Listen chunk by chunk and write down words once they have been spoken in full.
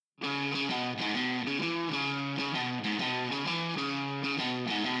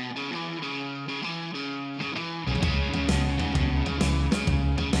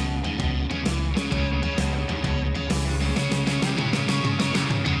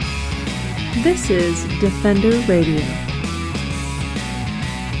This is Defender Radio.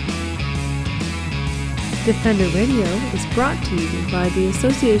 Defender Radio is brought to you by the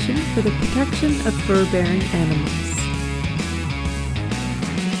Association for the Protection of Fur-Bearing Animals.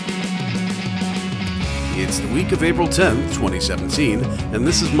 It's the week of April 10th, 2017, and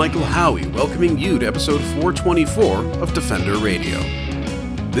this is Michael Howie welcoming you to episode 424 of Defender Radio.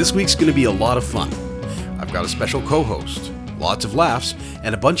 This week's going to be a lot of fun. I've got a special co-host, lots of laughs,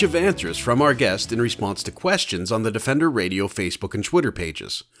 and a bunch of answers from our guest in response to questions on the Defender Radio Facebook and Twitter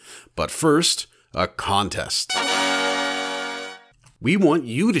pages. But first, a contest. We want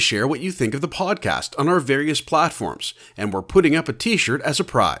you to share what you think of the podcast on our various platforms, and we're putting up a t-shirt as a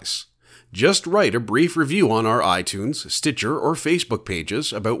prize. Just write a brief review on our iTunes, Stitcher, or Facebook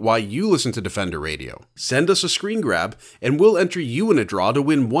pages about why you listen to Defender Radio. Send us a screen grab, and we'll enter you in a draw to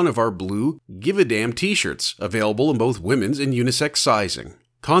win one of our blue Give a Damn t-shirts, available in both women's and unisex sizing.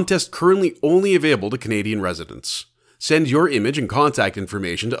 Contest currently only available to Canadian residents. Send your image and contact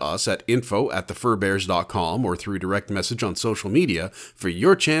information to us at info@thefurbears.com or through direct message on social media for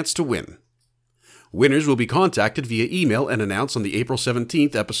your chance to win. Winners will be contacted via email and announced on the April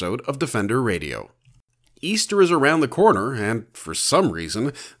 17th episode of Defender Radio. Easter is around the corner, and for some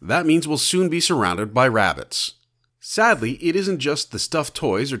reason, that means we'll soon be surrounded by rabbits. Sadly, it isn't just the stuffed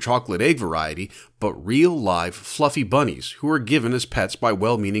toys or chocolate egg variety, but real live fluffy bunnies who are given as pets by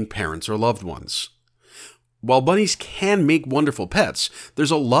well-meaning parents or loved ones. While bunnies can make wonderful pets,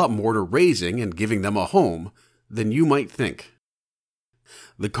 there's a lot more to raising and giving them a home than you might think.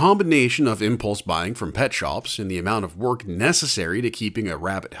 The combination of impulse buying from pet shops and the amount of work necessary to keeping a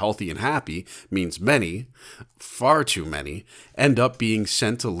rabbit healthy and happy means many, far too many, end up being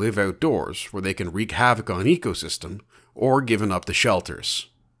sent to live outdoors where they can wreak havoc on ecosystem or given up to shelters.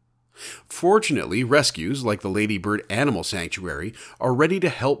 Fortunately, rescues like the Ladybird Animal Sanctuary are ready to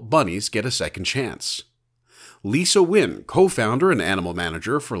help bunnies get a second chance. Lisa Wynn, co-founder and animal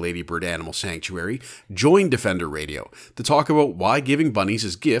manager for Ladybird Animal Sanctuary, joined Defender Radio to talk about why giving bunnies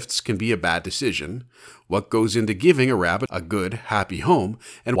as gifts can be a bad decision, what goes into giving a rabbit a good, happy home,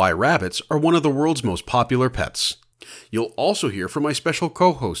 and why rabbits are one of the world's most popular pets. You'll also hear from my special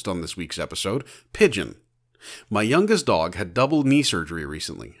co-host on this week's episode, Pigeon. My youngest dog had double knee surgery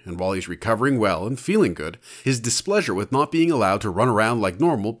recently, and while he's recovering well and feeling good, his displeasure with not being allowed to run around like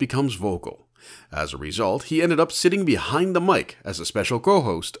normal becomes vocal. As a result, he ended up sitting behind the mic as a special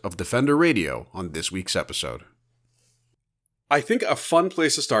co-host of Defender Radio on this week's episode. I think a fun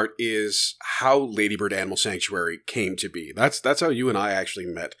place to start is how Ladybird Animal Sanctuary came to be. That's how you and I actually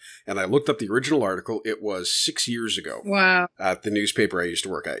met. And I looked up the original article. It was 6 years ago. Wow. At the newspaper I used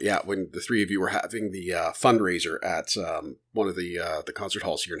to work at. Yeah, when the three of you were having the fundraiser at one of the concert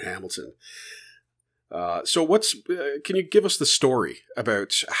halls here in Hamilton. So can you give us the story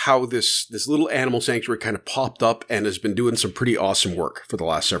about how this little animal sanctuary kind of popped up and has been doing some pretty awesome work for the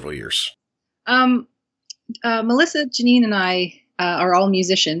last several years? Melissa, Janine, and I are all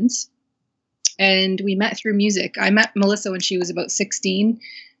musicians, and we met through music. I met Melissa when she was about 16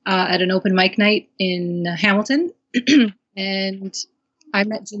 at an open mic night in Hamilton, and I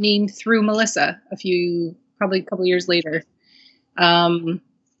met Janine through Melissa probably a couple years later.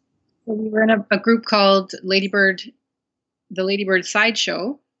 We were in a group called the Ladybird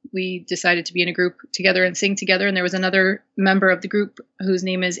Sideshow. We decided to be in a group together and sing together. And there was another member of the group whose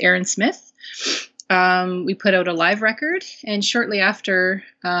name is Aaron Smith. We put out a live record. And shortly after,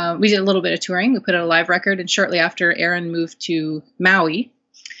 we did a little bit of touring. We put out a live record. And shortly after, Aaron moved to Maui.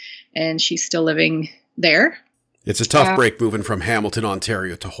 And she's still living there. It's a tough break moving from Hamilton,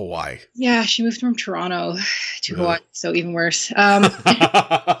 Ontario to Hawaii. Yeah, she moved from Toronto to Hawaii. So even worse.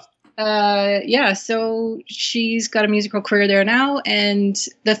 So she's got a musical career there now, and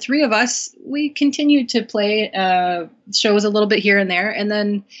the three of us, we continued to play shows a little bit here and there, and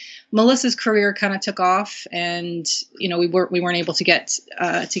then Melissa's career kind of took off, and we weren't able to get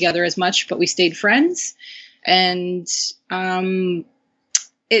together as much, but we stayed friends, and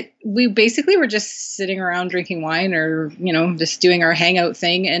we basically were just sitting around drinking wine or just doing our hangout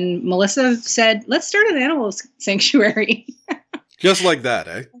thing, and Melissa said, "Let's start an animal sanctuary." Just like that,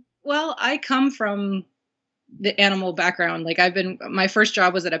 eh? Well, I come from the animal background. Like my first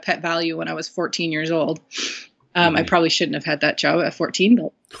job was at a Pet Value when I was 14 years old. I probably shouldn't have had that job at 14,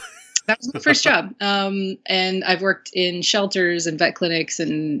 but that was my first job. And I've worked in shelters and vet clinics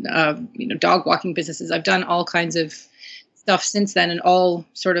and, dog walking businesses. I've done all kinds of stuff since then, and all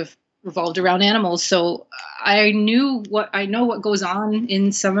sort of revolved around animals. So I know what goes on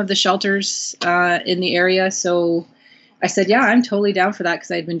in some of the shelters in the area. So I said, yeah, I'm totally down for that,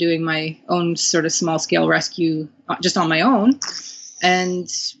 because I'd been doing my own sort of small scale rescue just on my own. And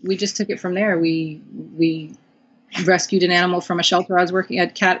we just took it from there. We rescued an animal from a shelter I was working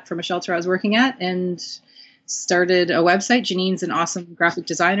at, cat from a shelter I was working at, and started a website. Janine's an awesome graphic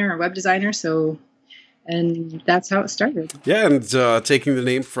designer or web designer, and that's how it started. Yeah, and taking the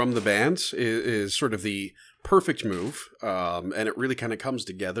name from the band is sort of the perfect move, and it really kind of comes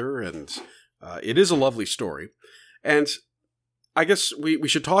together, and it is a lovely story. And I guess we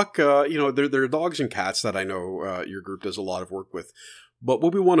should talk, there are dogs and cats that I know your group does a lot of work with. But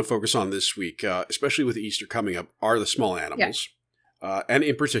what we want to focus on this week, especially with Easter coming up, are the small animals. Yeah. And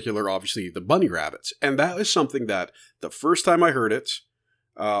in particular, obviously, the bunny rabbits. And that is something that the first time I heard it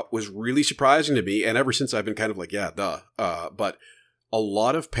was really surprising to me. And ever since I've been kind of like, yeah, duh. But a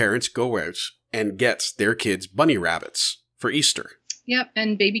lot of parents go out and get their kids bunny rabbits for Easter. Yep,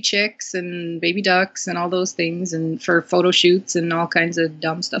 and baby chicks and baby ducks and all those things, and for photo shoots and all kinds of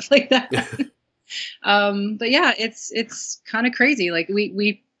dumb stuff like that. But yeah, it's kind of crazy. Like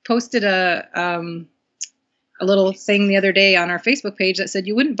we posted a little thing the other day on our Facebook page that said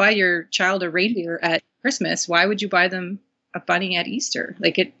you wouldn't buy your child a reindeer at Christmas. Why would you buy them a bunny at Easter?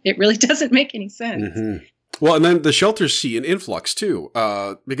 Like it really doesn't make any sense. Mm-hmm. Well, and then the shelters see an influx too,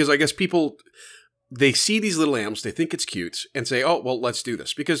 because I guess people, they see these little animals, they think it's cute, and say, oh, well, let's do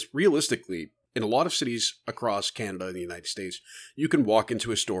this. Because realistically, in a lot of cities across Canada and the United States, you can walk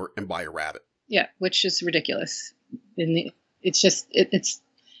into a store and buy a rabbit. Yeah, which is ridiculous. It's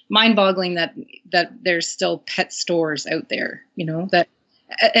mind-boggling that there's still pet stores out there,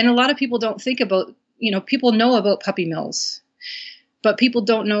 and a lot of people don't think about, people know about puppy mills, but people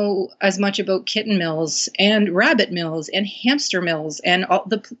don't know as much about kitten mills and rabbit mills and hamster mills, and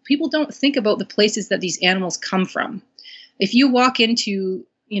people don't think about the places that these animals come from. If you walk into,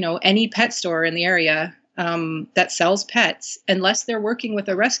 any pet store in the area that sells pets, unless they're working with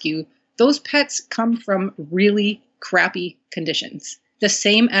a rescue, those pets come from really crappy conditions. The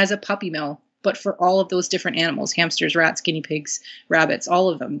same as a puppy mill, but for all of those different animals, hamsters, rats, guinea pigs, rabbits, all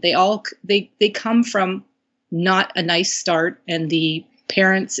of them. They come from not a nice start, and the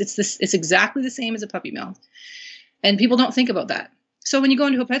parents, it's exactly the same as a puppy mill. And people don't think about that. So when you go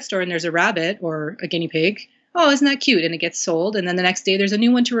into a pet store and there's a rabbit or a guinea pig, oh, isn't that cute? And it gets sold, and then the next day there's a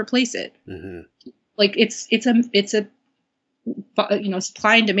new one to replace it. Mm-hmm. Like it's a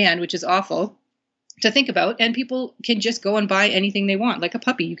supply and demand, which is awful to think about. And people can just go and buy anything they want, like a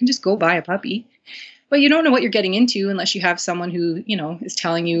puppy. You can just go buy a puppy, but you don't know what you're getting into unless you have someone who, is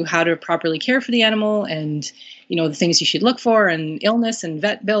telling you how to properly care for the animal, and, the things you should look for, and illness and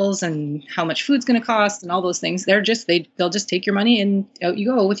vet bills and how much food's going to cost and all those things. They'll just take your money and out you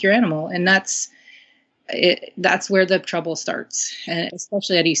go with your animal. And that's where the trouble starts, and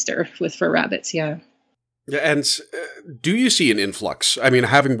especially at Easter for rabbits. Yeah. And do you see an influx? I mean,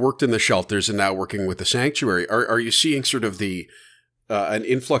 having worked in the shelters and now working with the sanctuary, are you seeing sort of an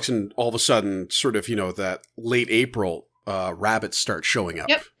influx, and all of a sudden sort of, that late April rabbits start showing up?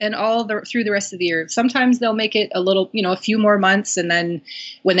 Yep. And through the rest of the year. Sometimes they'll make it a little, a few more months. And then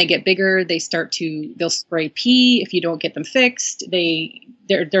when they get bigger, they'll spray pee if you don't get them fixed.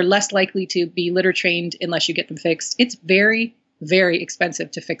 They're less likely to be litter trained unless you get them fixed. It's very, very expensive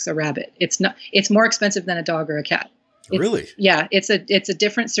to fix a rabbit. It's more expensive than a dog or a cat. Really? Yeah. It's a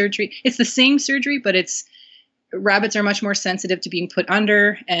different surgery. It's the same surgery, but rabbits are much more sensitive to being put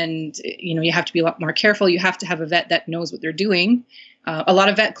under, and, you have to be a lot more careful. You have to have a vet that knows what they're doing. A lot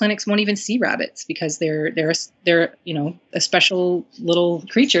of vet clinics won't even see rabbits because they're a special little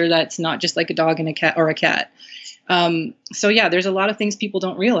creature that's not just like a dog and a cat or a cat. So yeah, there's a lot of things people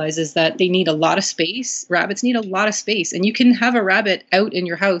don't realize is that they need a lot of space. Rabbits need a lot of space, and you can have a rabbit out in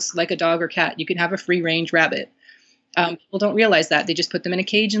your house like a dog or cat. You can have a free range rabbit. People don't realize that. They just put them in a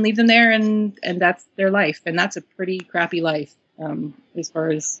cage and leave them there, and that's their life. And that's a pretty crappy life, as far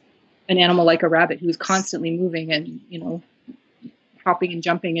as an animal like a rabbit who's constantly moving and, hopping and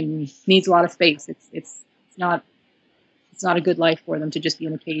jumping and needs a lot of space. It's not a good life for them to just be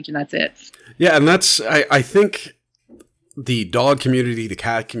in a cage and that's it. Yeah. And I think the dog community, the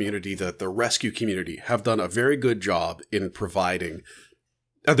cat community, the rescue community have done a very good job in providing,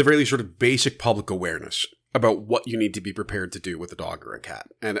 at the very least, sort of basic public awareness about what you need to be prepared to do with a dog or a cat.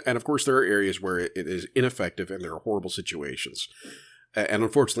 And of course, there are areas where it is ineffective and there are horrible situations. And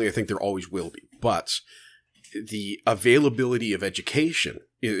unfortunately, I think there always will be. But the availability of education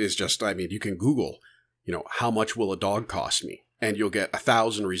is just, you can Google, how much will a dog cost me? And you'll get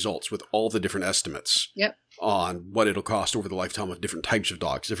 1,000 results with all the different estimates. Yep. On what it'll cost over the lifetime of different types of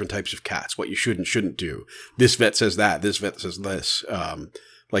dogs, different types of cats, what you should and shouldn't do. This vet says that, this vet says this.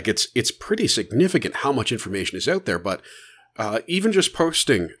 It's pretty significant how much information is out there, but even just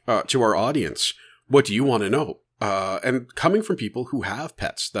posting to our audience, what do you want to know? and coming from people who have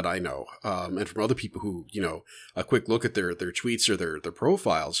pets that I know, and from other people who, a quick look at their tweets or their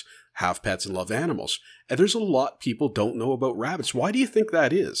profiles, have pets and love animals. And there's a lot people don't know about rabbits. Why do you think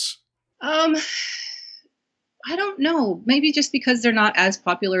that is? I don't know. Maybe just because they're not as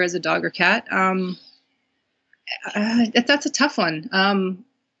popular as a dog or cat. That's a tough one.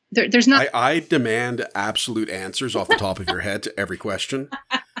 There's not. I demand absolute answers off the top of your head to every question.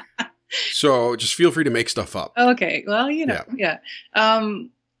 So just feel free to make stuff up. Okay. Well, yeah.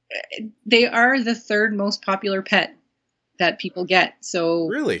 They are the third most popular pet that people get. So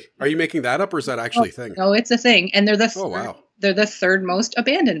really, are you making that up, or is that actually a thing? No, it's a thing, and they're the wow. They're the third most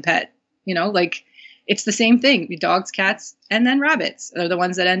abandoned pet. It's the same thing. Dogs, cats, and then rabbits are the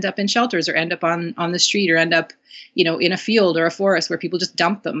ones that end up in shelters or end up on the street or end up, in a field or a forest where people just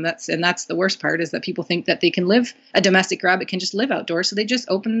dump them. That's the worst part, is that people think that they can live, a domestic rabbit can just live outdoors. So they just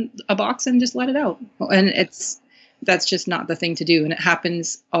open a box and just let it out. And that's just not the thing to do. And it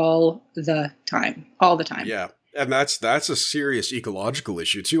happens all the time. Yeah. And that's a serious ecological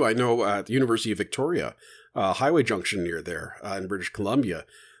issue too. I know at the University of Victoria, Highway Junction near there in British Columbia,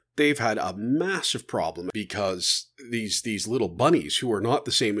 they've had a massive problem because these little bunnies, who are not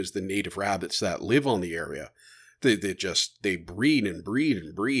the same as the native rabbits that live on the area, they breed and breed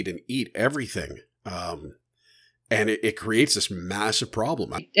and breed and eat everything. And it creates this massive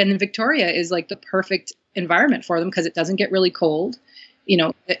problem. And Victoria is like the perfect environment for them because it doesn't get really cold.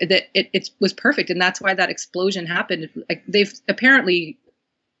 It was perfect. And that's why that explosion happened. Like, they've apparently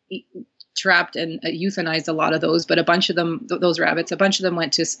trapped and euthanized a lot of those, but a bunch of them, those rabbits, a bunch of them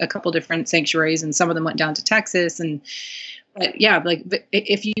went to a couple different sanctuaries, and some of them went down to Texas. But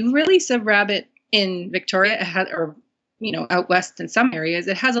if you release a rabbit in Victoria, out west in some areas,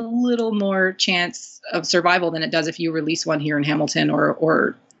 it has a little more chance of survival than it does if you release one here in Hamilton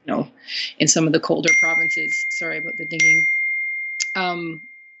or in some of the colder provinces. Sorry about the dinging.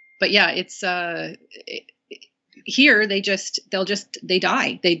 But yeah, it's here they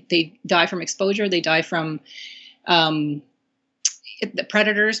die. They die from exposure. They die from the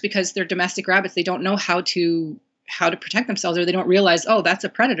predators, because they're domestic rabbits. They don't know how to protect themselves, or they don't realize, oh, that's a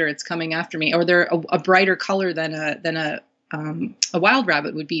predator, it's coming after me, or they're a brighter color than a wild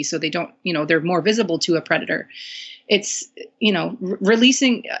rabbit would be. So they don't, they're more visible to a predator. It's,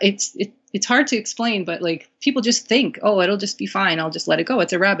 releasing, it's hard to explain, but like, people just think, oh, it'll just be fine, I'll just let it go.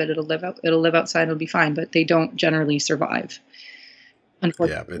 It's a rabbit. It'll live outside. It'll be fine. But they don't generally survive,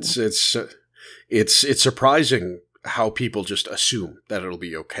 unfortunately. Yeah. It's surprising how people just assume that it'll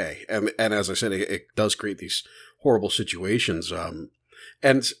be okay. And as I said, it does create these horrible situations.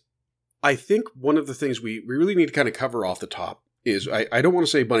 And I think one of the things we really need to kind of cover off the top is, I don't want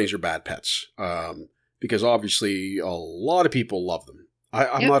to say bunnies are bad pets, because obviously a lot of people love them.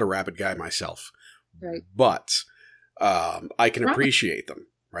 I'm not a rabbit guy myself, right? But I can appreciate them,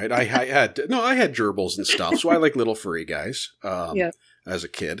 right? I had gerbils and stuff, so I like little furry guys as a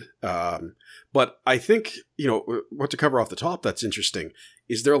kid. But I think, what to cover off the top that's interesting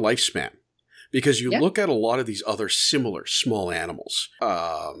is their lifespan. Because you look at a lot of these other similar small animals,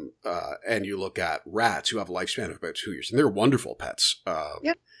 and you look at rats who have a lifespan of about 2 years, and they're wonderful pets.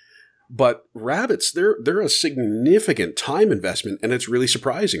 But rabbits, they're a significant time investment, and it's really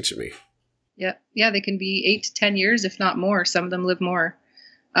surprising to me. Yeah, they can be 8 to 10 years, if not more. Some of them live more.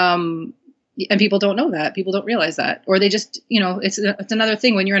 And people don't know that. People don't realize that. Or they just, it's another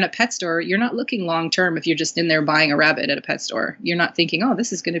thing. When you're in a pet store, you're not looking long term if you're just in there buying a rabbit at a pet store. You're not thinking, oh,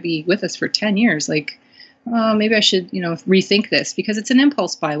 this is going to be with us for 10 years. Like, maybe I should, rethink this, because it's an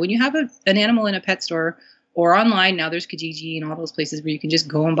impulse buy. When you have an animal in a pet store or online, now there's Kijiji and all those places where you can just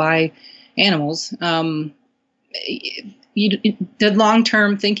go and buy animals. The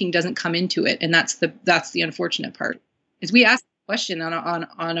long-term thinking doesn't come into it. And that's the unfortunate part, is we ask question on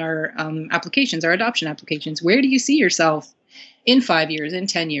our applications, our adoption applications. Where do you see yourself in 5 years, in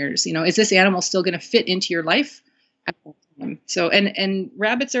 10 years? Is this animal still going to fit into your life at that time? So, and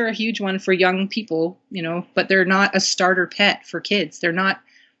rabbits are a huge one for young people, but they're not a starter pet for kids.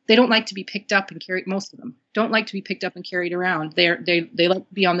 They don't like to be picked up and carried. Most of them don't like to be picked up and carried around. They like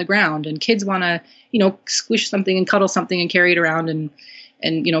to be on the ground, and kids want to, squish something and cuddle something and carry it around and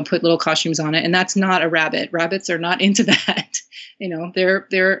put little costumes on it. And that's not a rabbit. Rabbits are not into that.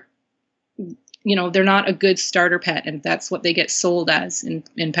 They're not a good starter pet, and that's what they get sold as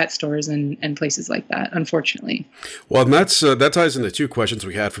in pet stores and places like that, unfortunately. Well, and that ties into two questions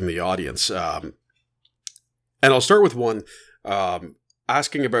we had from the audience. And I'll start with one.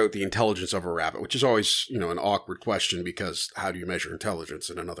 asking about the intelligence of a rabbit, which is always, an awkward question because how do you measure intelligence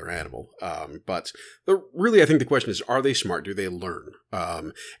in another animal? But really, I think the question is, are they smart? Do they learn?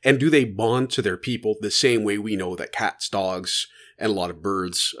 And do they bond to their people the same way we know that cats, dogs, and a lot of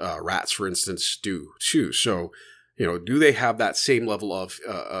birds, rats, for instance, do too? So, do they have that same level of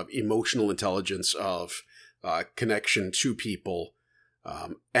emotional intelligence, of connection to people?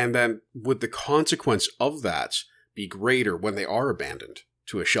 And then would the consequence of that be greater when they are abandoned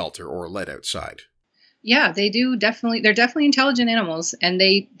to a shelter or let outside? Yeah, they do definitely. They're definitely intelligent animals, and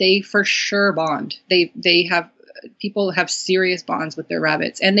they for sure bond. People have serious bonds with their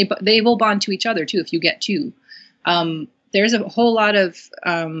rabbits, and they will bond to each other too if you get two. There's a whole lot of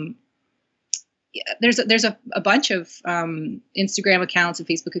there's a bunch of Instagram accounts and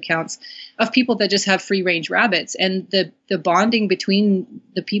Facebook accounts of people that just have free range rabbits, and the bonding between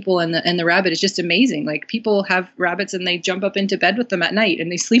the people and the rabbit is just amazing. Like, people have rabbits and they jump up into bed with them at night and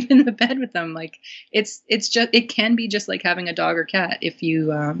they sleep in the bed with them. Like, it can be just like having a dog or cat if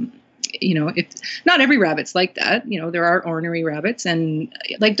you if not every rabbit's like that. There are ornery rabbits, and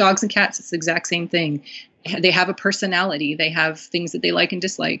like dogs and cats, it's the exact same thing. They have a personality. They have things that they like and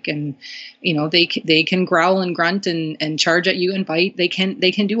dislike, and they can growl and grunt and charge at you and bite. They can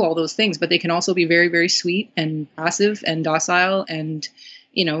do all those things, but they can also be very, very sweet and passive and docile and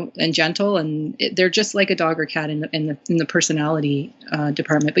and gentle, and they're just like a dog or cat in the personality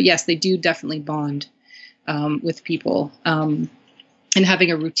department. But yes, they do definitely bond with people, and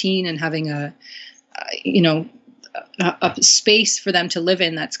having a routine and having a space for them to live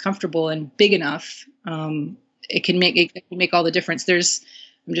in that's comfortable and big enough. It can make all the difference.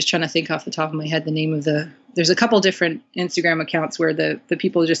 I'm just trying to think off the top of my head the name of there's a couple different Instagram accounts where the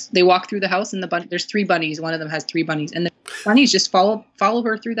people they walk through the house, and there's 3 bunnies. One of them has 3 bunnies, and the bunnies just follow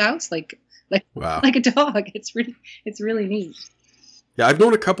her through the house like wow. Like a dog. It's really neat. Yeah, I've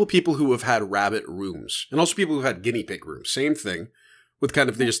known a couple people who have had rabbit rooms, and also people who had guinea pig rooms. Same thing, with kind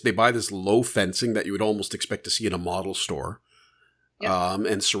of they buy this low fencing that you would almost expect to see in a model store. Yep.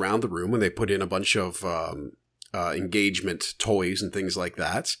 And surround the room, and they put in a bunch of engagement toys and things like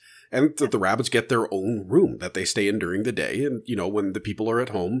that. And the rabbits get their own room that they stay in during the day. And, when the people are at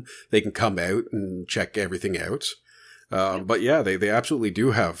home, they can come out and check everything out. But yeah, they absolutely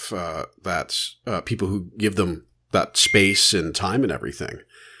do have that people who give them that space and time and everything.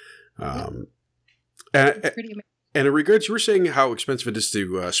 It's pretty amazing. And in regards, you were saying how expensive it is to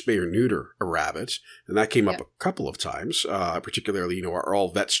spay or neuter a rabbit, and that came up a couple of times. Particularly, are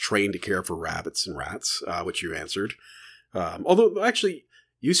all vets trained to care for rabbits and rats, which you answered. Although, actually,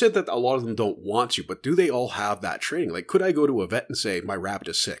 you said that a lot of them don't want to, but do they all have that training? Like, could I go to a vet and say, my rabbit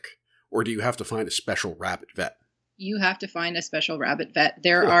is sick? Or do you have to find a special rabbit vet? You have to find a special rabbit vet.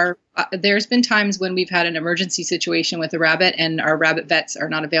 There's been times when we've had an emergency situation with a rabbit, and our rabbit vets are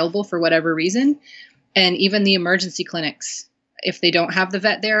not available for whatever reason. And even the emergency clinics, if they don't have the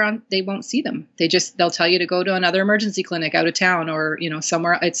vet there, they won't see them. They'll tell you to go to another emergency clinic out of town or,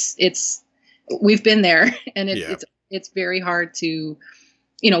 somewhere. We've been there, and it's very hard to,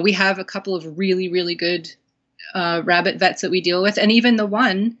 we have a couple of really, really good rabbit vets that we deal with. And even the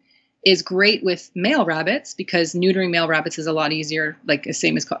one is great with male rabbits, because neutering male rabbits is a lot easier, like the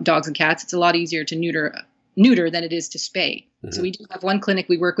same as dogs and cats. It's a lot easier to neuter than it is to spay. Mm-hmm. So we do have one clinic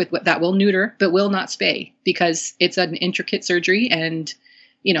we work with that will neuter but will not spay, because it's an intricate surgery, and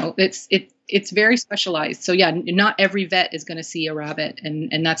it's very specialized. So yeah, not every vet is going to see a rabbit,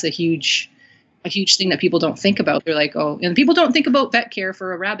 and that's a huge thing that people don't think about. They're like, oh, and people don't think about vet care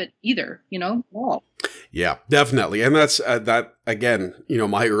for a rabbit either, all. Yeah, definitely. And that's that again,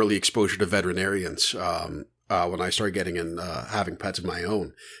 my early exposure to veterinarians, when I started getting in, having pets of my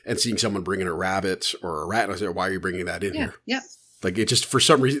own, and seeing someone bring in a rabbit or a rat, and I said, why are you bringing that in here? Yeah. Like, it just, for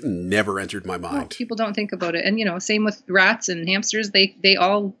some reason, never entered my mind. Well, people don't think about it. And, same with rats and hamsters. They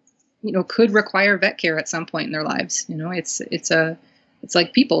all, could require vet care at some point in their lives. It's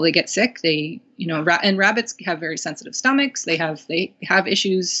like people, they get sick. They, and rabbits have very sensitive stomachs. They have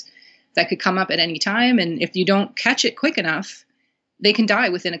issues that could come up at any time. And if you don't catch it quick enough, they can die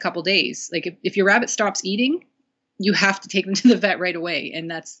within a couple days. Like if your rabbit stops eating, you have to take them to the vet right away.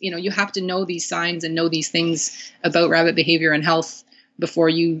 And that's, you have to know these signs and know these things about rabbit behavior and health before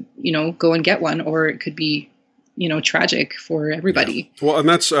you, go and get one, or it could be, tragic for everybody. Yeah. Well, and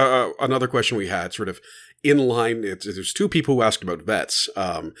that's another question we had sort of in line. There's 2 people who asked about vets.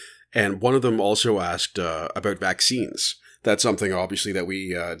 And one of them also asked about vaccines. That's something obviously that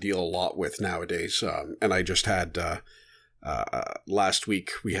we deal a lot with nowadays. And I just had Last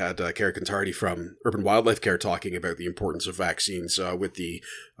week, we had Cara Contardi from Urban Wildlife Care talking about the importance of vaccines with the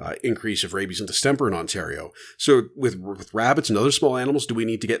increase of rabies and distemper in Ontario. So with rabbits and other small animals, do we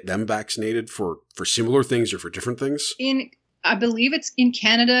need to get them vaccinated for similar things or for different things? I believe it's in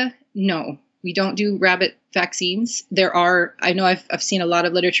Canada, no. We don't do rabbit vaccines. I know I've seen a lot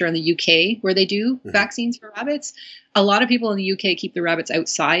of literature in the UK where they do vaccines for rabbits. A lot of people in the UK keep the rabbits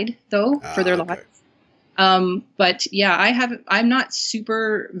outside, though, for their lives. But yeah, I'm not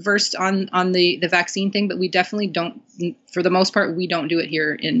super versed on the vaccine thing, but we definitely don't, for the most part, we don't do it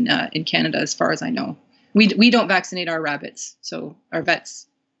here in Canada, as far as I know. We don't vaccinate our rabbits. So our vets,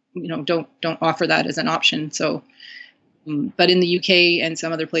 don't offer that as an option. So, but in the UK and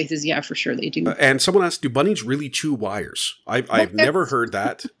some other places, yeah, for sure they do. And someone asked, do bunnies really chew wires? I've never heard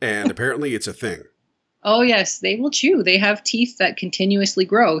that. And apparently it's a thing. Oh, yes, they will chew. They have teeth that continuously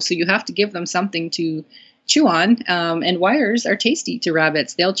grow. So you have to give them something to chew on. And wires are tasty to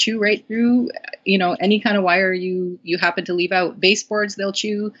rabbits. They'll chew right through, any kind of wire you happen to leave out. Baseboards, they'll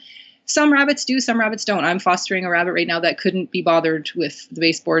chew. Some rabbits do, some rabbits don't. I'm fostering a rabbit right now that couldn't be bothered with the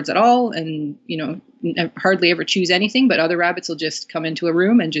baseboards at all and, hardly ever chews anything. But other rabbits will just come into a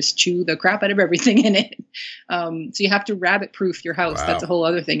room and just chew the crap out of everything in it. So you have to rabbit-proof your house. Wow. That's a whole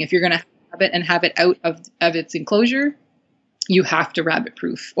other thing. If you're going to have it and have it out of its enclosure, you have to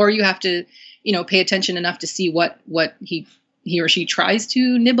rabbit-proof. Or you have to, pay attention enough to see what he or she tries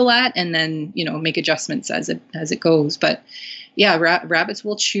to nibble at and then, make adjustments as it goes. But yeah, rabbits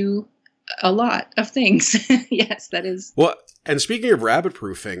will chew a lot of things. Yes, that is. Well, and speaking of rabbit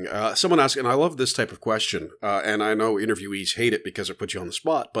proofing, someone asked, and I love this type of question, and I know interviewees hate it because it puts you on the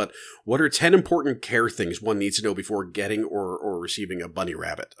spot, but what are 10 important care things one needs to know before getting or receiving a bunny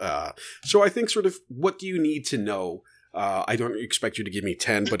rabbit? So I think sort of, what do you need to know? I don't expect you to give me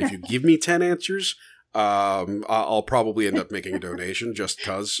 10, but if you give me 10 answers, I'll probably end up making a donation just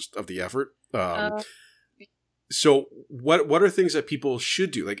because of the effort. So what are things that people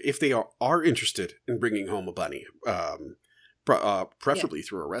should do? Like if they are interested in bringing home a bunny, preferably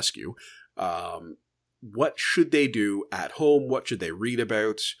through a rescue, what should they do at home? What should they read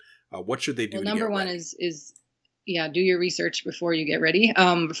about? What should they do? Well, number one is do your research before you get ready.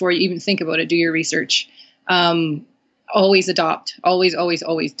 Before you even think about it, do your research. Always adopt. Always, always,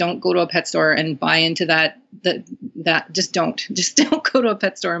 always. Don't go to a pet store and buy into that. Just don't go to a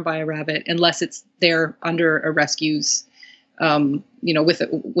pet store and buy a rabbit unless it's there under a rescue's, with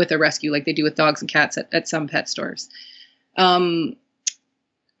a rescue like they do with dogs and cats at some pet stores. Do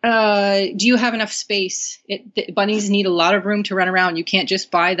you have enough space? Bunnies need a lot of room to run around. You can't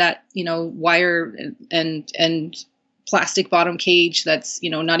just buy that, wire and plastic bottom cage that's,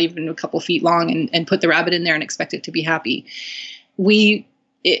 not even a couple feet long and put the rabbit in there and expect it to be happy. When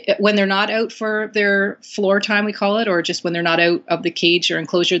they're not out for their floor time, we call it, or just when they're not out of the cage or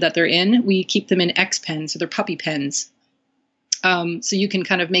enclosure that they're in, we keep them in X pens, so they're puppy pens. So you can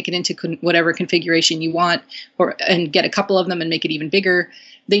kind of make it into whatever configuration you want and get a couple of them and make it even bigger.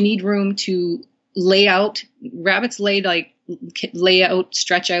 They need room to lay out. Rabbits lay out,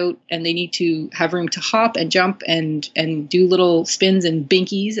 stretch out, and they need to have room to hop and jump and do little spins and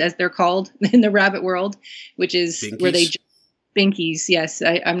binkies, as they're called in the rabbit world, which is binkies? Where they binkies. Yes,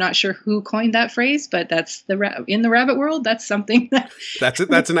 I'm not sure who coined that phrase, but that's in the rabbit world. That's something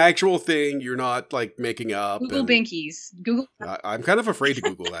that's an actual thing. You're not like making up. Google binkies. Google. I'm kind of afraid to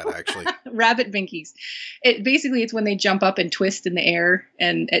Google that actually. Rabbit binkies. It's when they jump up and twist in the air,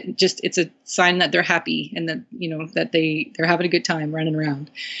 and it's a sign that they're happy and that that they're having a good time running around.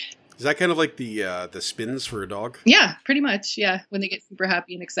 Is that kind of like the spins for a dog? Yeah, pretty much. Yeah, when they get super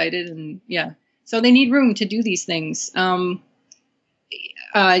happy and excited, and yeah, so they need room to do these things.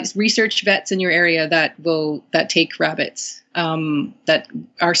 Research vets in your area that take rabbits, that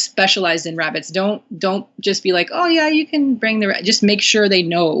are specialized in rabbits. Don't just be like, oh yeah, you can bring just make sure they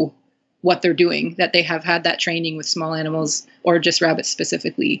know what they're doing, that they have had that training with small animals or just rabbits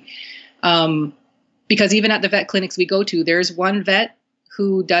specifically. Because even at the vet clinics we go to, there's one vet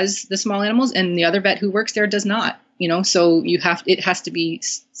who does the small animals and the other vet who works there does not, so it has to be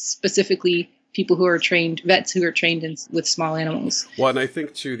specifically people who are trained, vets who are trained with small animals. Well, and I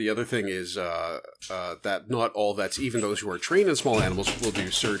think, too, the other thing is that not all vets, even those who are trained in small animals, will do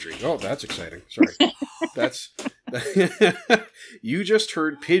surgery. Oh, that's exciting. Sorry. You just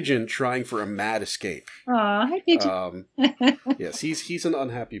heard Pigeon trying for a mad escape. Aw, hi, Pigeon. Yes, he's an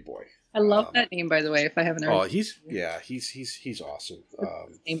unhappy boy. I love that name, by the way, if I haven't heard. Oh, he's awesome.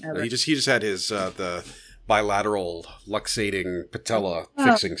 He just had his the bilateral luxating patella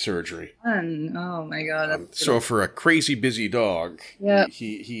fixing surgery. Fun. Oh my god! So for a crazy busy dog,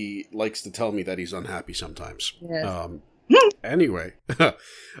 he likes to tell me that he's unhappy sometimes. Yes. Anyway,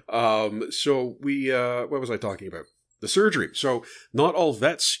 so we, what was I talking about? The surgery. So not all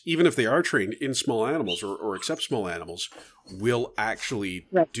vets, even if they are trained in small animals or accept small animals, will actually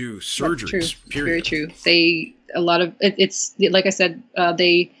do surgeries. True. Very true. It's like I said,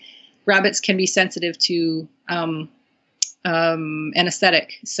 rabbits can be sensitive to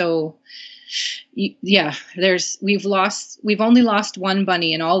anesthetic. So yeah, we've only lost one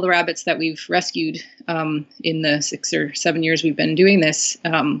bunny, and all the rabbits that we've rescued in the 6 or 7 years we've been doing this,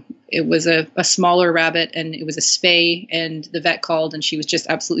 it was a smaller rabbit, and it was a spay, and the vet called, and she was just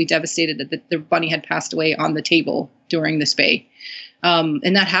absolutely devastated that the bunny had passed away on the table during the spay.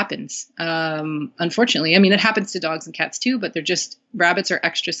 And that happens, unfortunately. I mean, it happens to dogs and cats too, but rabbits are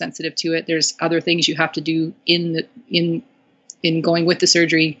extra sensitive to it. There's other things you have to do in going with the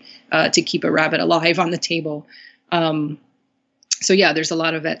surgery to keep a rabbit alive on the table. So yeah, there's a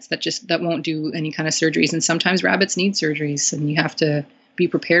lot of vets that won't do any kind of surgeries, and sometimes rabbits need surgeries, and you have to be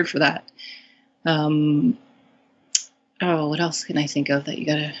prepared for that. What else can I think of that you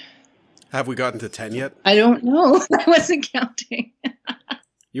gotta? Have we gotten to 10 yet? I don't know. I wasn't counting.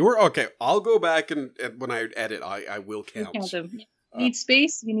 You were? Okay, I'll go back and when I edit, I will count. Them. You need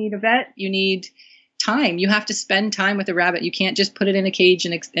space. You need a vet. You need time. You have to spend time with a rabbit. You can't just put it in a cage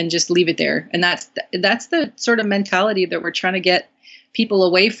and just leave it there. And that's the sort of mentality that we're trying to get people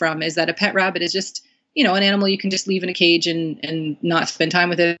away from, is that a pet rabbit is just, an animal you can just leave in a cage and not spend time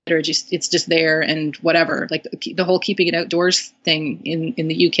with it, or it's just there and whatever. Like the whole keeping it outdoors thing in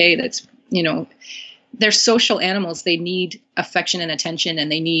the UK, that's, they're social animals. They need affection and attention,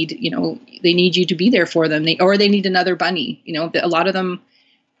 and they need you to be there for them. Or they need another bunny. A lot of them,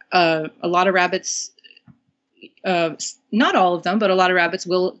 a lot of rabbits, not all of them, but a lot of rabbits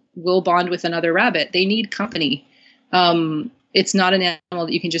will bond with another rabbit. They need company. It's not an animal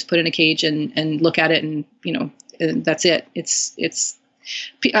that you can just put in a cage and look at it and that's it. It's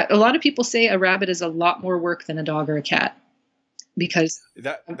a lot of people say a rabbit is a lot more work than a dog or a cat. Because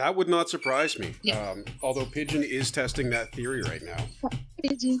that would not surprise me. Yeah. Although Pigeon is testing that theory right now.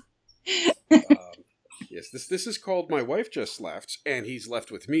 Pigeon. Yes, this is called My Wife Just Left, and he's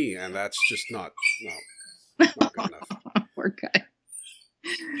left with me, and that's just not good enough. Poor guy.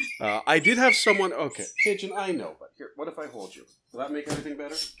 I did have someone. Okay, Pigeon, I know, but here, what if I hold you? Will that make anything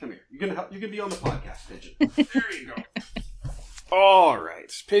better? Come here. You can be on the podcast, Pigeon. There you go. All right,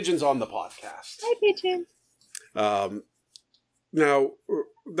 Pigeon's on the podcast. Hi, Pigeon. Now,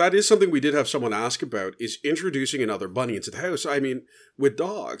 that is something we did have someone ask about, is introducing another bunny into the house. I mean, with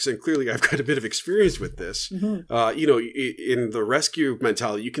dogs, and clearly I've got a bit of experience with this, in the rescue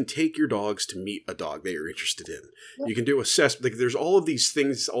mentality, you can take your dogs to meet a dog they are interested in. Yeah. You can do assessment. Like, there's all of these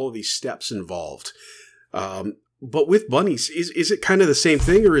things, all of these steps involved. But with bunnies, is it kind of the same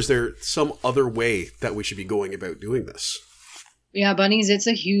thing, or is there some other way that we should be going about doing this? Yeah, bunnies, it's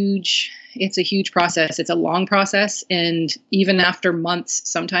a huge process. It's a long process. And even after months,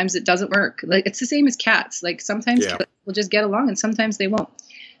 sometimes it doesn't work. Like, it's the same as cats. Like, sometimes cats will just get along and sometimes they won't.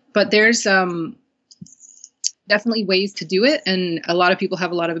 But there's definitely ways to do it. And a lot of people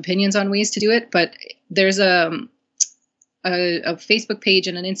have a lot of opinions on ways to do it. But there's a Facebook page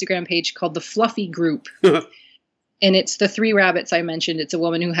and an Instagram page called the Fluffy Group. And it's the 3 rabbits I mentioned. It's a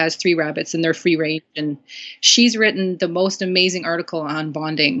woman who has 3 rabbits, and they're free range. And she's written the most amazing article on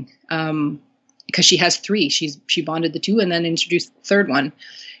bonding because she has 3. She bonded the 2 and then introduced the 3rd one.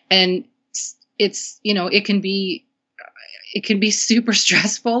 And it's, it can be super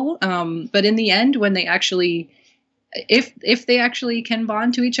stressful. But in the end, when they actually, if they actually can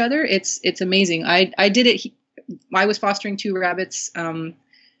bond to each other, it's amazing. I did it. I was fostering 2 rabbits, a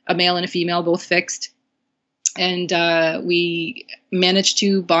male and a female, both fixed. And we managed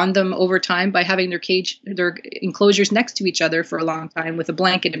to bond them over time by having their enclosures next to each other for a long time with a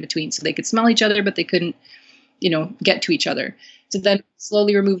blanket in between, so they could smell each other, but they couldn't, get to each other. So then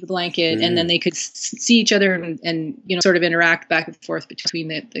slowly remove the blanket, and then they could see each other and sort of interact back and forth between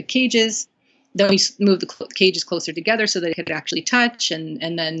the cages. Then we moved the cages closer together so they could actually touch,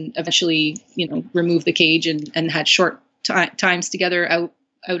 and then eventually, remove the cage and had short times together out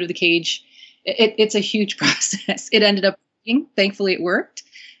of the cage. It's a huge process. It ended up working. Thankfully, it worked,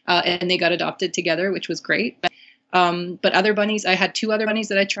 and they got adopted together, which was great. But other bunnies, I had 2 other bunnies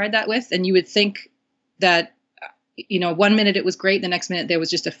that I tried that with, and you would think that, 1 minute it was great, the next minute there was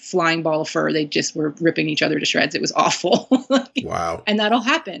just a flying ball of fur. They just were ripping each other to shreds. It was awful. Wow. And that'll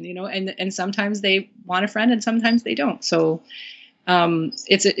happen, and sometimes they want a friend and sometimes they don't. So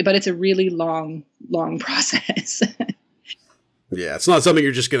it's a really long process. Yeah, it's not something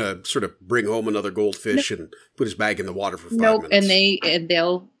you're just going to sort of bring home another goldfish and put his bag in the water for 5 minutes.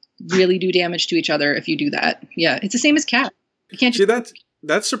 And really do damage to each other if you do that. Yeah, it's the same as cat. You can't See,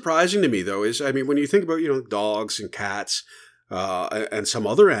 that's surprising to me, though, is, I mean, when you think about, dogs and cats and some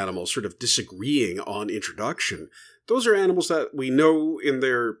other animals sort of disagreeing on introduction, those are animals that we know in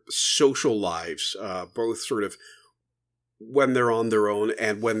their social lives, both sort of when they're on their own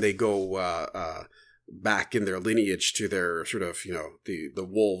and when they go back in their lineage to their sort of, the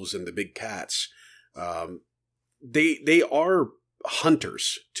wolves and the big cats. They are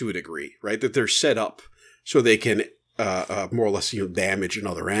hunters to a degree, right? That they're set up so they can more or less damage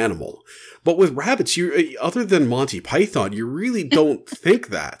another animal. But with rabbits, you other than Monty Python, you really don't think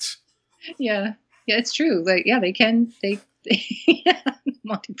that. Yeah, it's true. Like, yeah, they can. They yeah,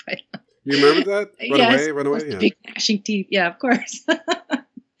 Monty Python. You remember that? Run away. Yeah. Big gnashing teeth. Yeah, of course.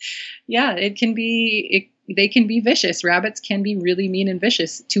 Yeah, it can be. They can be vicious. Rabbits can be really mean and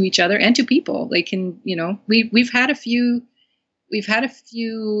vicious to each other and to people. They can, we've had a few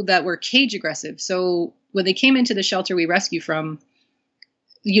that were cage aggressive. So when they came into the shelter we rescue from,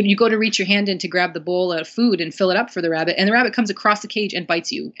 you go to reach your hand in to grab the bowl of food and fill it up for the rabbit, and the rabbit comes across the cage and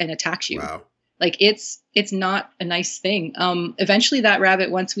bites you and attacks you. Wow. Like it's not a nice thing. Eventually that rabbit,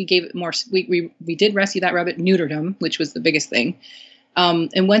 once we gave it more, we did rescue that rabbit, neutered him, which was the biggest thing.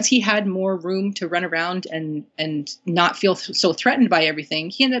 And once he had more room to run around and not feel so threatened by everything,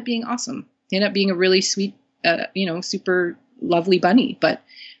 he ended up being awesome. He ended up being a really sweet, super lovely bunny. But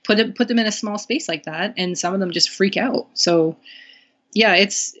put them in a small space like that, and some of them just freak out. So, yeah,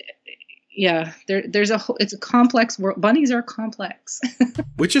 it's a complex world. Bunnies are complex,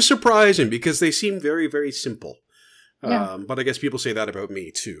 which is surprising because they seem very, very simple. Yeah. But I guess people say that about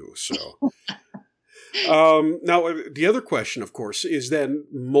me too. So. Now, the other question, of course, is then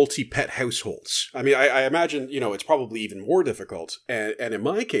multi-pet households. I mean, I imagine, it's probably even more difficult. And in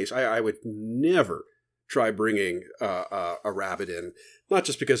my case, I would never try bringing a rabbit in, not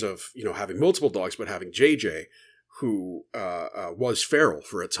just because of, having multiple dogs, but having JJ, who was feral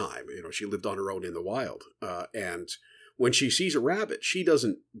for a time. She lived on her own in the wild. And when she sees a rabbit, she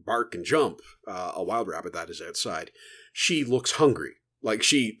doesn't bark and jump, a wild rabbit that is outside. She looks hungry. Like,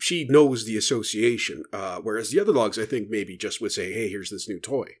 she knows the association, whereas the other dogs, I think, maybe just would say, hey, here's this new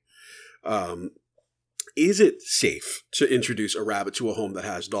toy. Is it safe to introduce a rabbit to a home that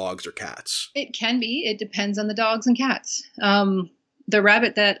has dogs or cats? It can be. It depends on the dogs and cats. The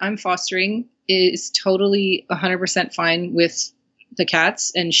rabbit that I'm fostering is totally 100% fine with the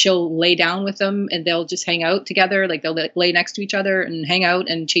cats, and she'll lay down with them, and they'll just hang out together. Like, they'll lay next to each other and hang out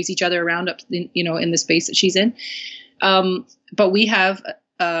and chase each other around up, in the space that she's in. But we have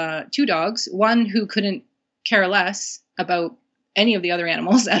 2 dogs, one who couldn't care less about any of the other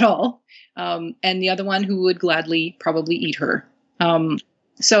animals at all, and the other one who would gladly probably eat her.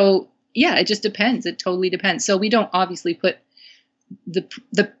 So, yeah, it just depends. It totally depends. So we don't obviously put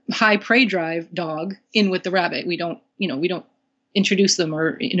the high prey drive dog in with the rabbit. We don't introduce them,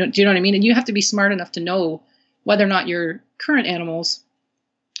 or, do you know what I mean? And you have to be smart enough to know whether or not your current animals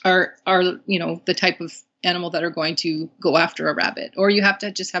are the type of animal that are going to go after a rabbit, or you have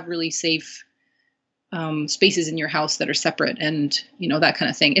to just have really safe spaces in your house that are separate, and that kind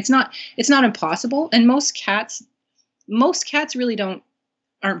of thing. It's not impossible, and most cats really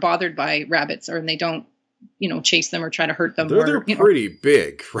aren't bothered by rabbits, or they don't chase them or try to hurt them. They're pretty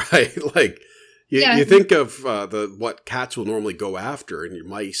big, right? Like you think of what cats will normally go after, and your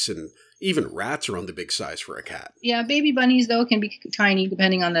mice and even rats are on the big size for a cat. Yeah, baby bunnies, though, can be tiny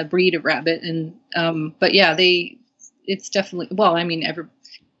depending on the breed of rabbit. And but yeah, it's definitely, well, I mean,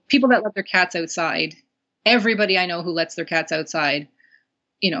 people that let their cats outside, everybody I know who lets their cats outside,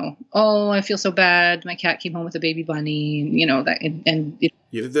 oh, I feel so bad, my cat came home with a baby bunny,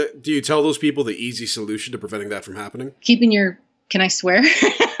 do you tell those people the easy solution to preventing that from happening? Can I swear?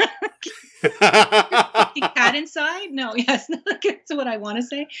 Cat inside? No, yes, that's what I want to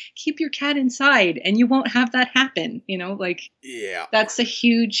say. Keep your cat inside, and you won't have that happen. Yeah, that's a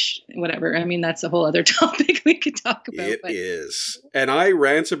huge whatever. I mean, that's a whole other topic we could talk about. It is, and I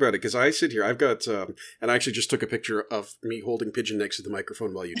rant about it because I sit here. I've got, and I actually just took a picture of me holding Pigeon next to the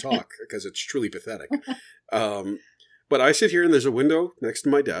microphone while you talk because it's truly pathetic. But I sit here, and there's a window next to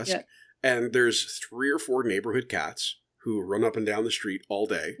my desk, and there's 3 or 4 neighborhood cats who run up and down the street all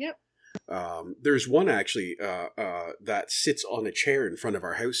day. Yep. There's one actually that sits on a chair in front of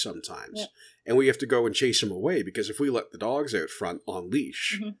our house sometimes, and we have to go and chase him away because if we let the dogs out front on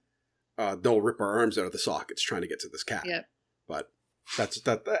leash, they'll rip our arms out of the sockets trying to get to this cat. Yep. But that's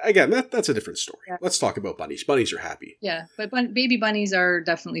a different story. Yeah. Let's talk about bunnies. Bunnies are happy. Yeah, but baby bunnies are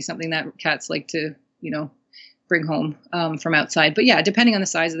definitely something that cats like to bring home from outside. But yeah, depending on the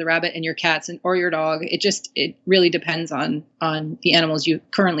size of the rabbit and your cats or your dog, it really depends on the animals you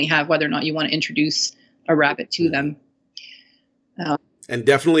currently have, whether or not you want to introduce a rabbit to them. And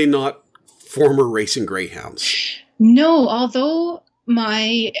definitely not former racing greyhounds. No, although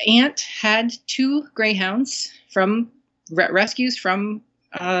my aunt had 2 greyhounds from rescues from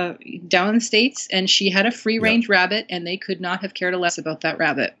down in the States, and she had a free range rabbit, and they could not have cared less about that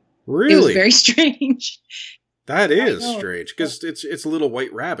rabbit. Really? It was very strange. That is strange, because it's a little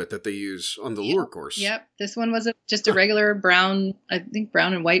white rabbit that they use on the lure course. Yep. This one was just a regular brown, I think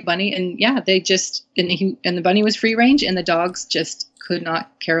brown and white bunny. And yeah, they just, and the bunny was free range, and the dogs just could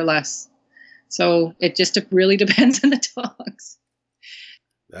not care less. So it just really depends on the dogs.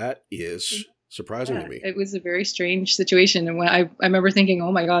 That is surprising to me. It was a very strange situation. And when I remember thinking,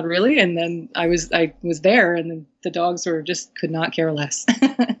 oh my God, really? And then I was there, and the dogs could not care less,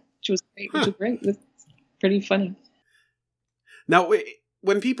 which was great. It was pretty funny. Now,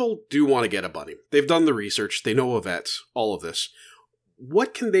 when people do want to get a bunny, they've done the research, they know a vet, all of this.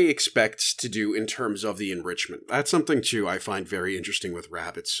 What can they expect to do in terms of the enrichment? That's something, too, I find very interesting with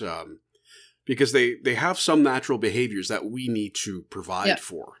rabbits, because they have some natural behaviors that we need to provide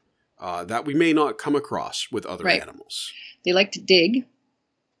for, that we may not come across with other animals. They like to dig.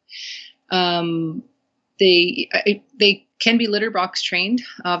 They can be litter box trained.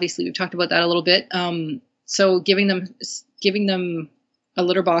 Obviously, we've talked about that a little bit. So giving them a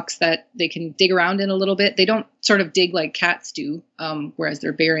litter box that they can dig around in a little bit. They don't sort of dig like cats do, whereas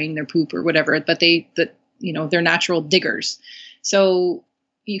they're burying their poop or whatever. But they're natural diggers. So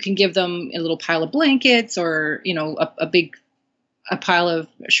you can give them a little pile of blankets, or a pile of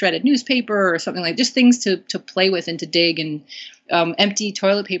shredded newspaper or something, like just things to play with and to dig, and empty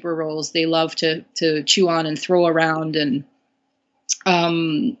toilet paper rolls they love to chew on and throw around, and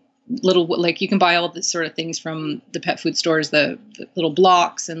little, like, you can buy all this sort of things from the pet food stores, the little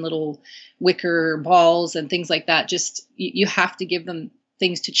blocks and little wicker balls and things like that. Just you have to give them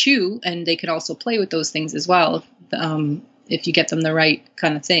things to chew, and they can also play with those things as well, if you get them the right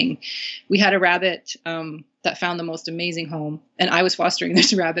kind of thing. We had a rabbit that found the most amazing home, and I was fostering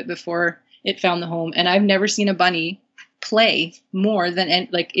this rabbit before it found the home, and I've never seen a bunny play more than,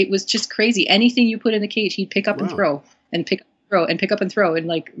 like, it was just crazy. Anything you put in the cage, he'd pick up and throw, and pick up and throw, and pick up and throw, and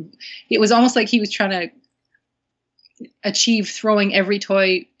like, it was almost like he was trying to achieve throwing every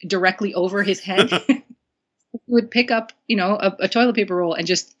toy directly over his head. He would pick up, a toilet paper roll and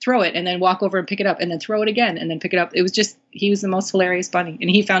just throw it, and then walk over and pick it up, and then throw it again, and then pick it up. It was just, he was the most hilarious bunny, and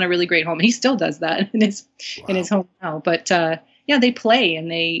he found a really great home. He still does that in his home now. But they play, and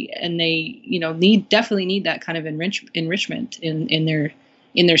they definitely need that kind of enrichment in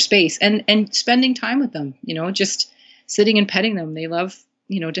their space, and spending time with them. Just sitting and petting them. They love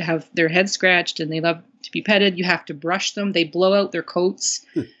to have their head scratched, and they love to be petted. You have to brush them. They blow out their coats.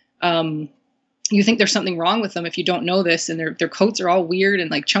 You think there's something wrong with them if you don't know this, and their coats are all weird and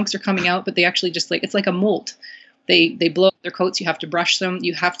like chunks are coming out, but they actually just, like, it's like a molt. They blow up their coats. You have to brush them.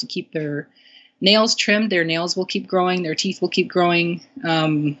 You have to keep their nails trimmed. Their nails will keep growing. Their teeth will keep growing.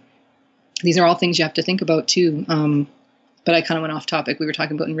 These are all things you have to think about too. But I kind of went off topic. We were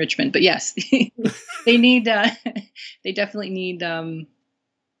talking about enrichment, but yes, they need, they definitely need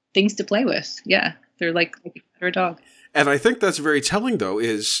things to play with. Yeah. They're like a dog. And I think that's very telling, though,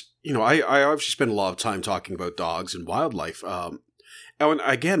 is, I obviously spend a lot of time talking about dogs and wildlife. And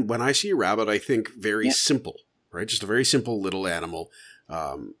again, when I see a rabbit, I think very simple, right? Just a very simple little animal.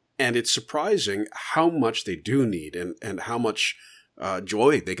 And it's surprising how much they do need, and how much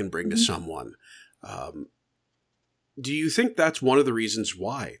joy they can bring to someone. Do you think that's one of the reasons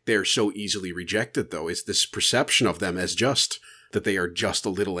why they're so easily rejected, though, is this perception of them as that they are just a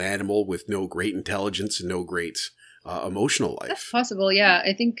little animal with no great intelligence and no great emotional life? That's possible, yeah.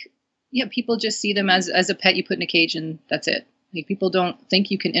 I think, people just see them as a pet you put in a cage, and that's it. Like, people don't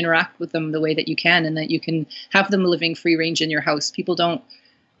think you can interact with them the way that you can, and that you can have them living free range in your house. People don't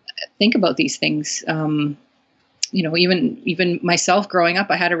think about these things. Even myself growing up,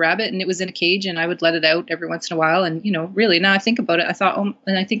 I had a rabbit, and it was in a cage, and I would let it out every once in a while. And, really, now I think about it, I thought,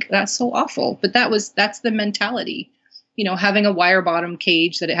 and I think that's so awful. But that's the mentality, having a wire bottom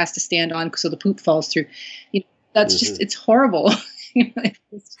cage that it has to stand on so the poop falls through. That's just, it's horrible.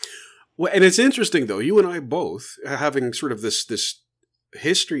 Well, and it's interesting, though, you and I both having sort of this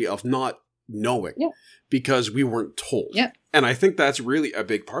history of not knowing because we weren't told. Yeah. And I think that's really a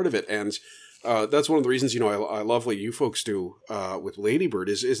big part of it. And that's one of the reasons, I love what you folks do with Ladybird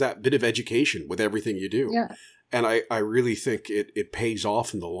is that bit of education with everything you do. Yeah. And I really think it pays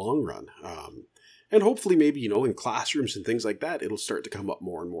off in the long run. And hopefully maybe, in classrooms and things like that, it'll start to come up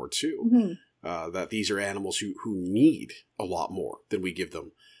more and more too. that these are animals who need a lot more than we give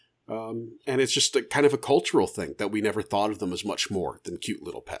them. And it's just a kind of a cultural thing that we never thought of them as much more than cute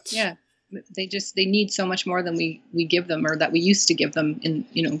little pets. Yeah. They need so much more than we give them, or that we used to give them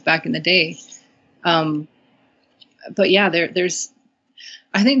in, back in the day. But yeah,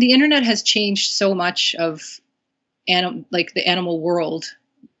 I think the internet has changed so much of the animal world.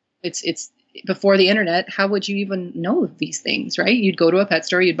 It's before the internet, how would you even know of these things, right? You'd go to a pet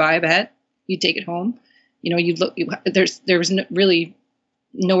store, you'd buy a pet, you'd take it home. You'd look, there was really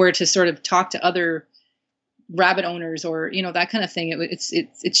nowhere to sort of talk to other rabbit owners or, that kind of thing.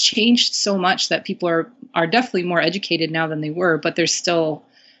 It's changed so much that people are definitely more educated now than they were, but there's still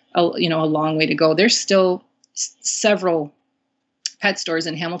a long way to go. There's still several pet stores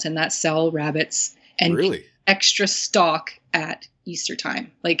in Hamilton that sell rabbits and really? Extra stock at Easter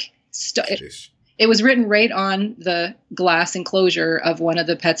time. It was written right on the glass enclosure of one of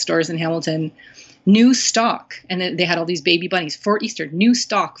the pet stores in Hamilton. New stock. And then they had all these baby bunnies for Easter. New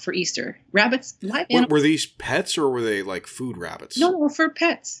stock for Easter. Rabbits, live animals. Were these pets or were they like food rabbits? No, for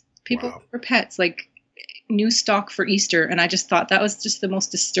pets. People for pets. Like new stock for Easter. And I just thought that was just the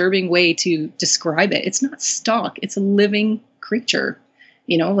most disturbing way to describe it. It's not stock. It's a living creature.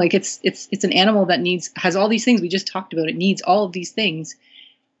 It's an animal that has all these things we just talked about. It needs all of these things.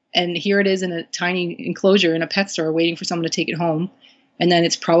 And here it is in a tiny enclosure in a pet store waiting for someone to take it home. And then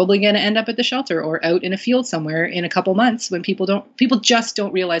it's probably going to end up at the shelter or out in a field somewhere in a couple months when people just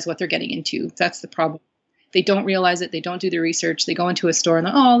don't realize what they're getting into. That's the problem. They don't realize it. They don't do their research. They go into a store and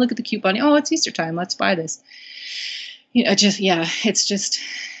oh, look at the cute bunny. Oh, it's Easter time. Let's buy this. It's just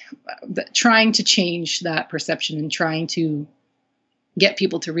trying to change that perception and trying to get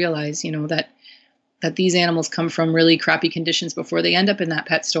people to realize, that these animals come from really crappy conditions before they end up in that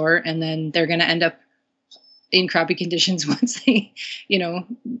pet store. And then they're going to end up in crappy conditions once the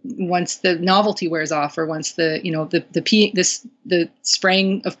novelty wears off, or once the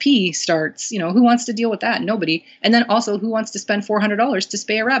spraying of pee starts. Who wants to deal with that? Nobody. And then also, who wants to spend $400 to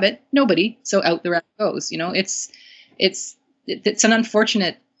spay a rabbit? Nobody. So out the rabbit goes. It's an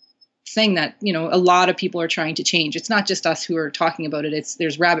unfortunate thing that a lot of people are trying to change. It's not just us who are talking about it.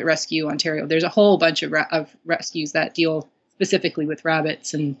 There's Rabbit Rescue Ontario. There's a whole bunch of rescues that deal specifically with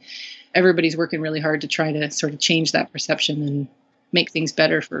rabbits, and everybody's working really hard to try to sort of change that perception and make things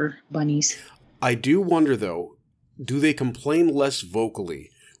better for bunnies. I do wonder, though, do they complain less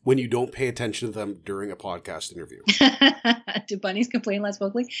vocally when you don't pay attention to them during a podcast interview? Do bunnies complain less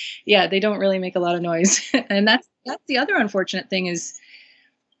vocally? Yeah, they don't really make a lot of noise. And that's the other unfortunate thing is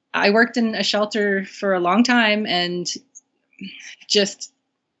I worked in a shelter for a long time, and just,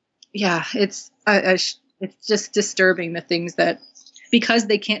 it's just disturbing the things that, because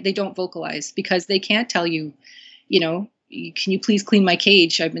they don't vocalize, because they can't tell you, can you please clean my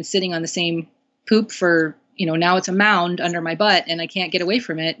cage? I've been sitting on the same poop for, now it's a mound under my butt and I can't get away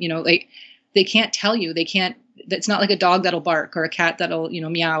from it. They can't tell you. It's not like a dog that'll bark or a cat that'll,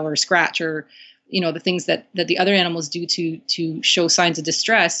 meow or scratch or, the things that the other animals do to show signs of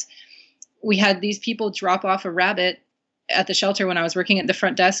distress. We had these people drop off a rabbit at the shelter when I was working at the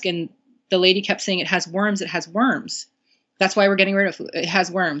front desk, and the lady kept saying, it has worms. It has worms. That's why we're getting rid of it. It has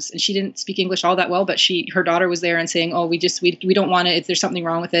worms. And she didn't speak English all that well, but her daughter was there and saying, oh, we don't want it. There's something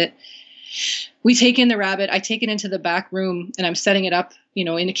wrong with it. We take in the rabbit. I take it into the back room and I'm setting it up, in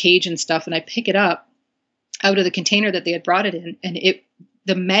a cage and stuff. And I pick it up out of the container that they had brought it in. And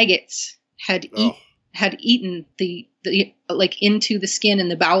the maggots had eaten the into the skin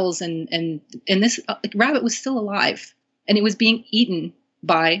and the bowels. And this rabbit was still alive, and it was being eaten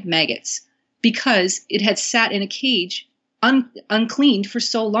by maggots because it had sat in a cage uncleaned for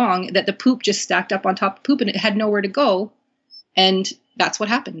so long that the poop just stacked up on top of poop and it had nowhere to go. And that's what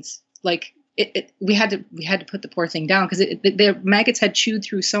happens. We had to put the poor thing down because the maggots had chewed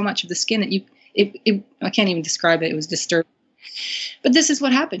through so much of the skin that I can't even describe it. It was disturbing. But this is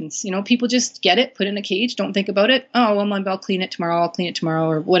what happens. People just get it, put it in a cage, don't think about it. Oh, well, I'll clean it tomorrow,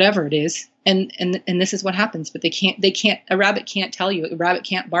 or whatever it is. And this is what happens. But they can't, a rabbit can't tell you, a rabbit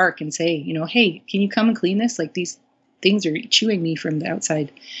can't bark and say, hey, can you come and clean this? Like, these things are chewing me from the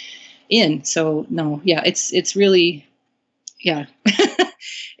outside in. So no, yeah, it's really, yeah.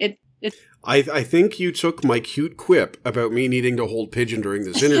 I think you took my cute quip about me needing to hold pigeon during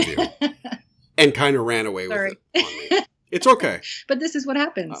this interview and kind of ran away with it on me. It's okay. But this is what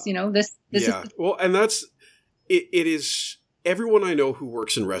happens, this yeah. Well, and that's, it is, everyone I know who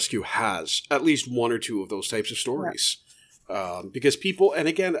works in rescue has at least one or two of those types of stories. Yeah. Because people, and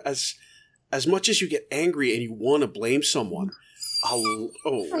again, as much as you get angry and you want to blame someone, yes,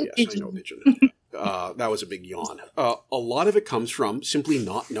 I know pigeon. That was a big yawn. A lot of it comes from simply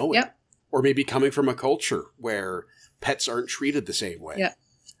not knowing. Yep. or maybe coming from a culture where pets aren't treated the same way. Yeah.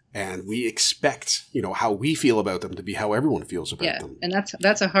 And we expect, how we feel about them to be how everyone feels about them. And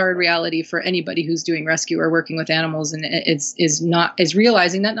that's a hard reality for anybody who's doing rescue or working with animals, and is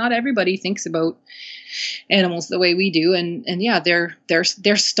realizing that not everybody thinks about animals the way we do, and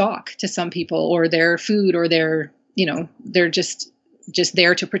they're stock to some people, or their food, or they're just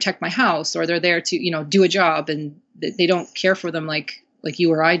there to protect my house, or they're there to do a job, and they don't care for them like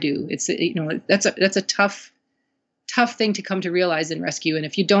you or I do. It's that's a tough thing to come to realize in rescue. And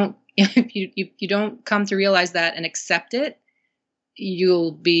if you don't come to realize that and accept it,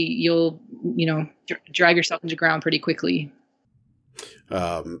 you'll drive yourself into ground pretty quickly.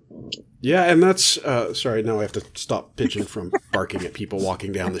 Yeah. And that's, sorry, now I have to stop Pigeon from barking at people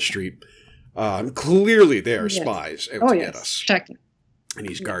walking down the street. Clearly they are spies out to get us. Protecting. And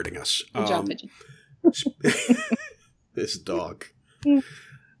he's guarding us. Good job, Pigeon. This dog.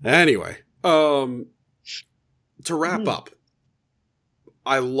 Anyway, to wrap up,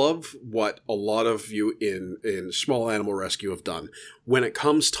 I love what a lot of you in small animal rescue have done when it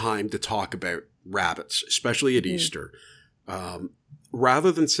comes time to talk about rabbits, especially at Easter.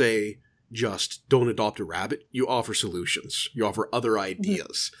 Rather than say, just don't adopt a rabbit, you offer solutions. You offer other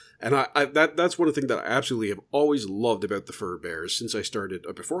ideas. And that's one of the things that I absolutely have always loved about the Fur Bears since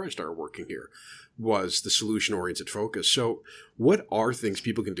before I started working here, was the solution-oriented focus. So what are things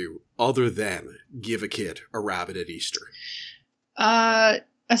people can do other than give a kid a rabbit at Easter? A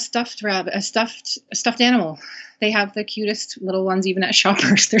stuffed rabbit, a stuffed animal. They have the cutest little ones even at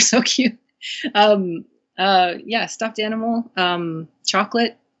Shoppers. They're so cute. Stuffed animal,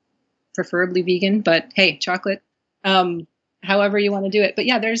 chocolate, preferably vegan, but hey, chocolate, however you want to do it. But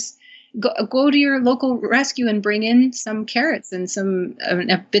yeah, go to your local rescue and bring in some carrots and some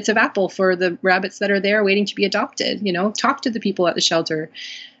bits of apple for the rabbits that are there waiting to be adopted. Talk to the people at the shelter.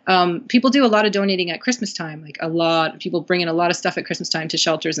 People do a lot of donating at Christmas time. Like, a lot of people bring in a lot of stuff at Christmas time to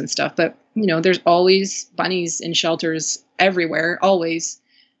shelters and stuff. But there's always bunnies in shelters everywhere, always.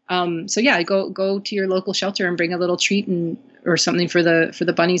 Go to your local shelter and bring a little treat or something for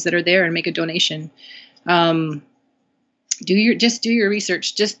the bunnies that are there, and make a donation. Do your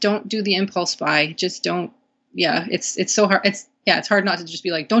research. Just don't do the impulse buy. Just don't. Yeah, it's so hard. It's hard not to just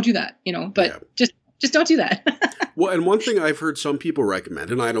be like, don't do that, but just don't do that. Well, and one thing I've heard some people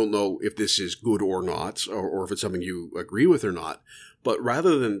recommend, and I don't know if this is good or not, or if it's something you agree with or not, but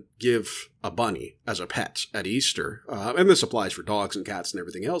rather than give a bunny as a pet at Easter, and this applies for dogs and cats and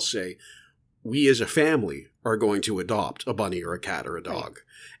everything else, say, we as a family are going to adopt a bunny or a cat or a dog,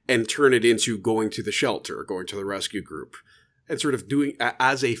 and turn it into going to the shelter or going to the rescue group, and sort of doing,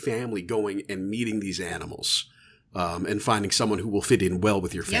 as a family, going and meeting these animals, and finding someone who will fit in well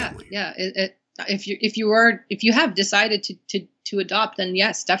with your family. Yeah. If you have decided to adopt, then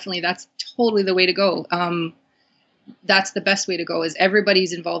yes, definitely, that's totally the way to go. That's the best way to go. Is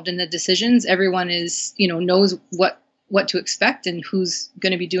everybody's involved in the decisions. Everyone is, knows what to expect and who's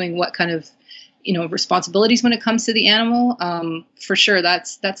going to be doing what kind of, responsibilities when it comes to the animal. For sure,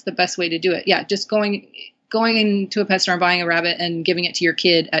 that's the best way to do it. Yeah, just going into a pet store and buying a rabbit and giving it to your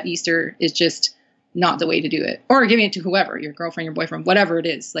kid at Easter is just not the way to do it. Or giving it to whoever, your girlfriend, your boyfriend, whatever it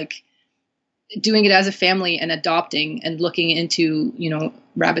is. Like, doing it as a family and adopting and looking into,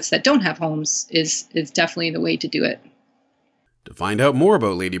 rabbits that don't have homes is definitely the way to do it. To find out more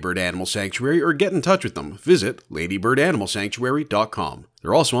about Ladybird Animal Sanctuary or get in touch with them, visit ladybirdanimалsanctuary.com.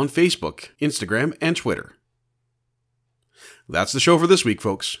 They're also on Facebook, Instagram, and Twitter. That's the show for this week,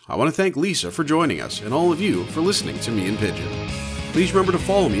 folks. I want to thank Lisa for joining us and all of you for listening to me and Pigeon. Please remember to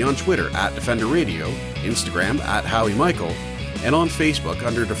follow me on Twitter at Defender Radio, Instagram at Howie Michael, and on Facebook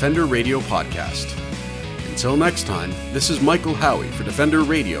under Defender Radio Podcast. Until next time, this is Michael Howie for Defender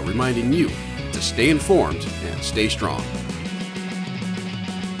Radio, reminding you to stay informed and stay strong.